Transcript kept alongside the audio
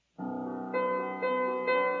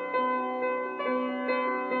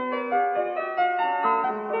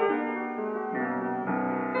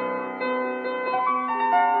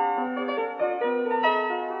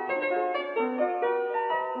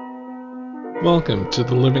Welcome to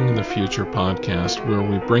the Living in the Future podcast, where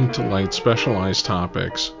we bring to light specialized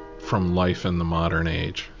topics from life in the modern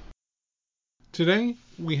age. Today,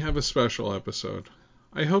 we have a special episode.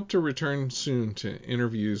 I hope to return soon to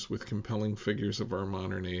interviews with compelling figures of our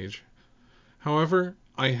modern age. However,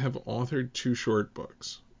 I have authored two short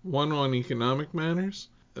books, one on economic matters,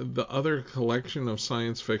 the other a collection of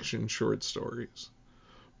science fiction short stories.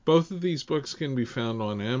 Both of these books can be found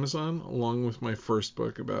on Amazon, along with my first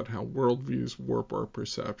book about how worldviews warp our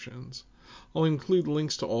perceptions. I'll include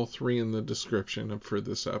links to all three in the description for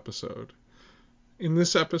this episode. In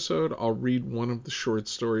this episode, I'll read one of the short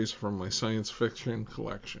stories from my science fiction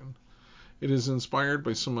collection. It is inspired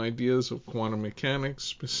by some ideas of quantum mechanics,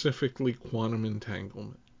 specifically quantum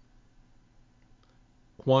entanglement.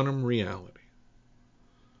 Quantum reality.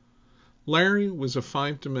 Larry was a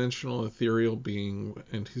five-dimensional ethereal being,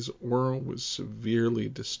 and his aura was severely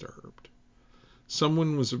disturbed.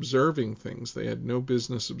 Someone was observing things they had no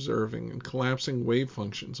business observing and collapsing wave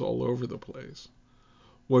functions all over the place.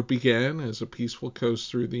 What began as a peaceful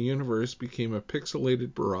coast through the universe became a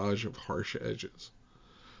pixelated barrage of harsh edges.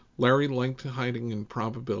 Larry liked hiding in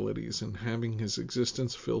probabilities and having his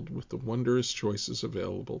existence filled with the wondrous choices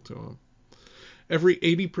available to him. Every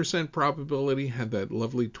 80% probability had that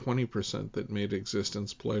lovely 20% that made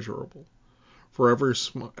existence pleasurable. For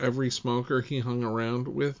every smoker he hung around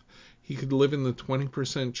with, he could live in the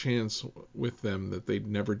 20% chance with them that they'd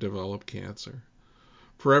never develop cancer.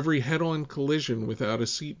 For every head-on collision without a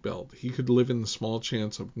seatbelt, he could live in the small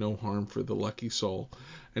chance of no harm for the lucky soul,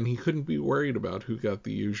 and he couldn't be worried about who got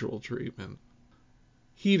the usual treatment.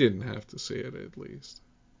 He didn't have to see it, at least.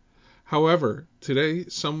 However, today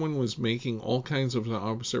someone was making all kinds of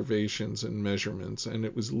observations and measurements, and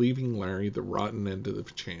it was leaving Larry the rotten end of the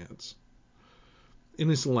chance. In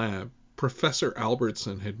his lab, Professor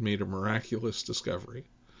Albertson had made a miraculous discovery.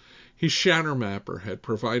 His shatter mapper had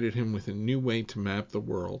provided him with a new way to map the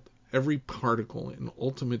world, every particle in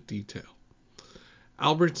ultimate detail.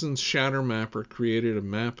 Albertson's shatter mapper created a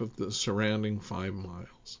map of the surrounding 5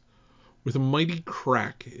 miles. With a mighty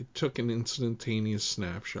crack, it took an instantaneous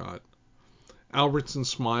snapshot. Albertson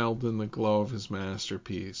smiled in the glow of his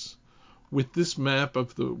masterpiece. With this map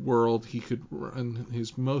of the world, he could run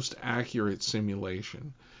his most accurate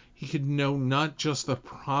simulation. He could know not just the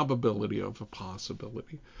probability of a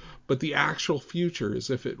possibility, but the actual future as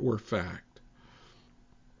if it were fact.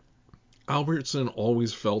 Albertson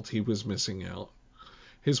always felt he was missing out.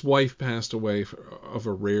 His wife passed away of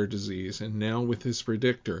a rare disease, and now with his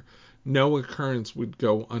predictor, no occurrence would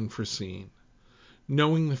go unforeseen.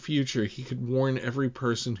 Knowing the future, he could warn every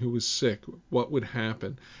person who was sick what would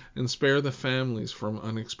happen and spare the families from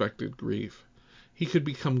unexpected grief. He could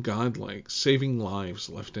become godlike, saving lives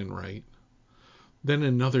left and right. Then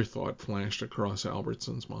another thought flashed across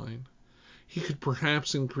Albertson's mind. He could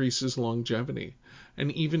perhaps increase his longevity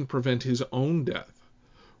and even prevent his own death.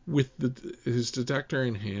 With his detector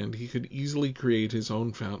in hand, he could easily create his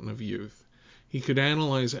own fountain of youth. He could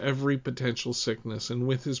analyze every potential sickness, and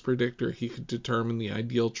with his predictor he could determine the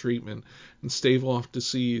ideal treatment and stave off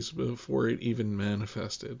disease before it even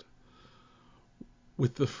manifested.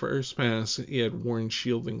 With the first pass, he had worn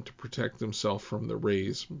shielding to protect himself from the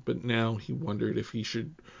rays, but now he wondered if he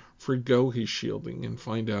should forgo his shielding and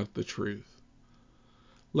find out the truth.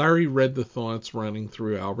 Larry read the thoughts running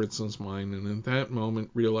through Albertson's mind, and at that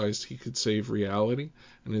moment realized he could save reality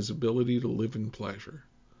and his ability to live in pleasure.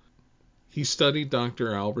 He studied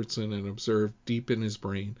Dr. Albertson and observed deep in his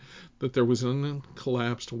brain that there was an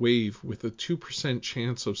uncollapsed wave with a 2%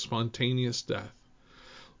 chance of spontaneous death.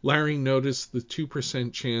 Larry noticed the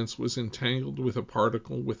 2% chance was entangled with a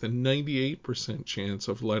particle with a 98% chance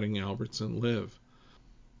of letting Albertson live.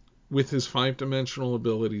 With his 5-dimensional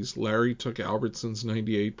abilities, Larry took Albertson's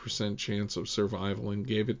 98% chance of survival and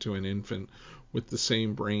gave it to an infant with the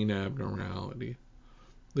same brain abnormality.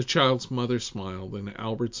 The child's mother smiled, and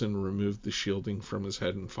Albertson removed the shielding from his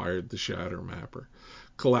head and fired the shatter mapper,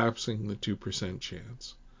 collapsing the 2%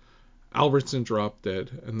 chance. Albertson dropped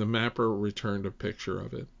dead, and the mapper returned a picture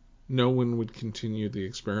of it. No one would continue the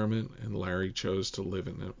experiment, and Larry chose to live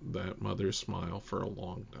in that mother's smile for a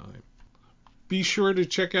long time. Be sure to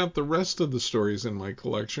check out the rest of the stories in my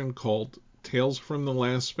collection called Tales from the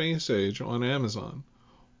Last Space Age on Amazon,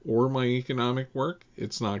 or my economic work,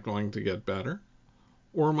 It's Not Going to Get Better,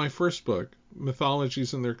 or my first book,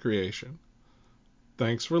 Mythologies and Their Creation.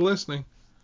 Thanks for listening.